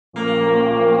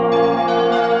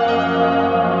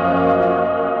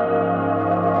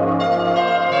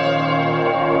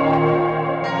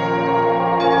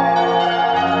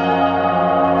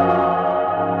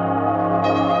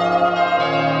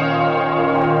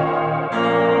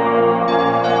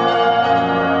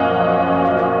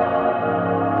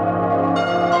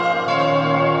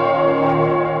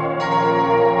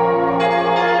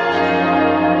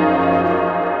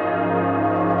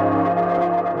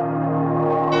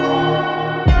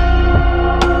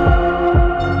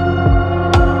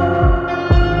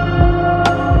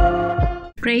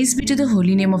Praise be to the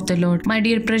holy name of the Lord. My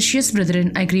dear precious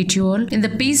brethren, I greet you all in the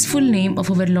peaceful name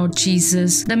of our Lord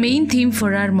Jesus. The main theme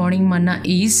for our morning manna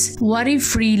is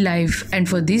worry-free life, and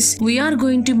for this we are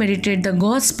going to meditate the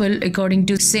Gospel according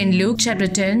to St. Luke chapter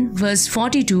 10 verse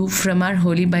 42 from our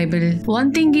Holy Bible.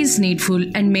 One thing is needful,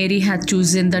 and Mary hath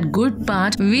chosen that good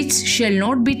part which shall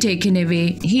not be taken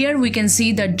away. Here we can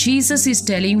see that Jesus is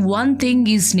telling one thing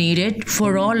is needed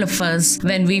for all of us.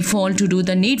 When we fall to do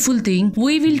the needful thing,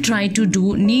 we will try to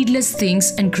do needless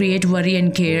things and create worry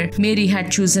and care. Mary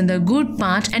had chosen the good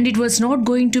part, and it was not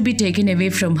going to be taken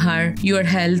away from her. Your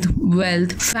health,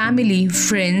 wealth, family,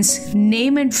 friends,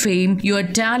 name and fame, your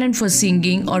talent for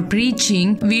singing or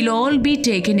preaching will all be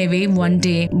taken away one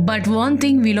day. But one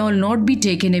thing will all not be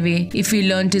taken away. If we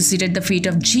learn to sit at the feet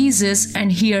of Jesus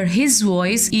and hear His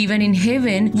voice, even in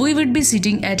heaven, we would be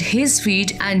sitting at His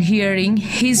feet and hearing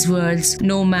His words.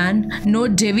 No man, no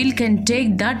devil can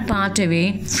take that part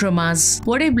away from us.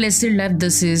 What a blessed life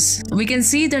this is. We can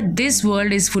see that this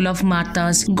world is full of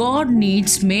Marthas. God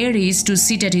needs Marys to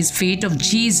sit at His feet of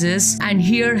Jesus and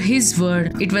hear His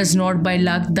word. It was not by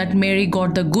luck that Mary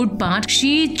got the good part.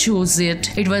 She chose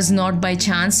it. It was not by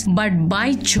chance, but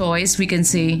by choice, we can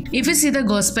say. If we see the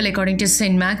Gospel according to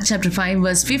St. Mark chapter 5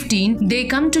 verse 15, they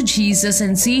come to Jesus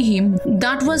and see him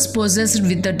that was possessed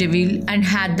with the devil and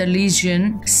had the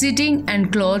legion, sitting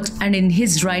and clothed and in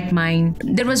his right mind.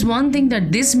 There was one thing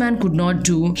that this man could not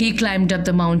do. He climbed up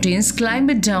the mountains, climbed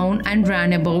it down and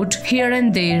ran about here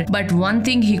and there, but one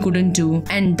thing he couldn't do,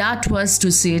 and that was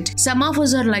to sit. Some of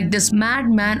us are like this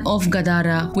madman of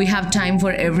Gadara. We have time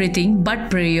for everything but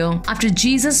prayer. After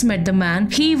Jesus met the man,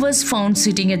 he was found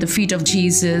sitting at the feet of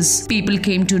Jesus. People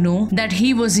came to know that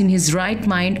he was in his right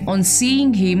mind on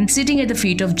seeing him sitting at the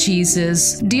feet of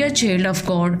Jesus. Dear child of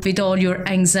God, with all your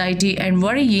anxiety and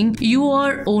worrying, you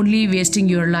are only wasting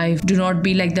your life. Do not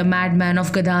be like the madman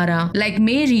of Gadara. Like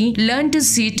Mary, learn to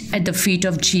sit at the feet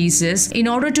of Jesus in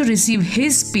order to receive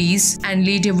His peace and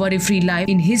lead a worry-free life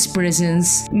in His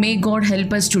presence. May God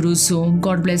help us to do so.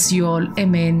 God bless you all.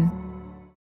 Amen.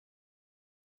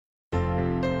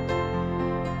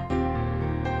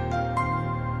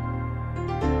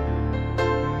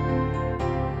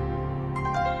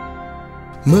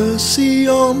 Mercy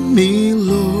on me,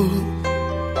 Lord,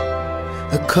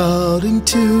 according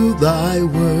to Thy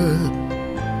word.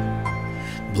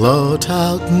 Blot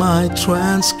out my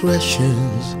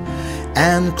transgressions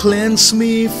and cleanse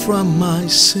me from my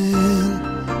sin.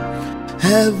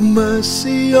 Have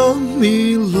mercy on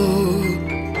me, Lord,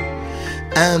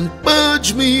 and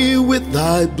purge me with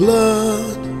Thy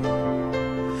blood.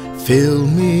 Fill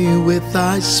me with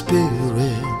Thy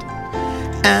Spirit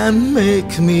and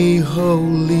make me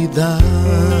wholly Thine.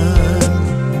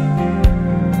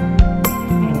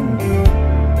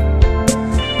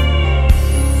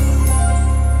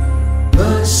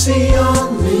 Mercy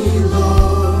on me,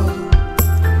 Lord,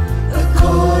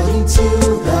 according to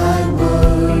Thy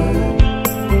word.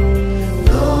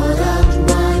 Blot out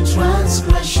my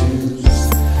transgressions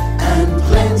and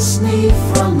cleanse me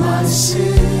from my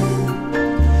sin.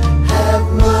 Have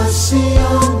mercy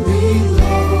on me,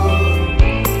 Lord,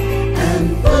 and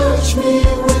purge me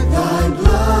with Thy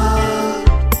blood.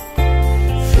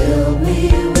 Fill me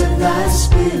with Thy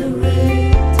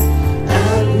Spirit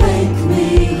and make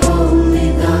me wholly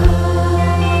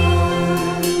Thine.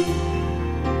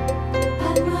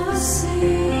 Have mercy,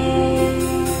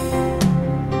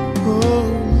 oh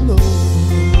Lord,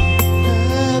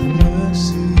 have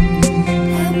mercy,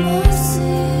 have mercy.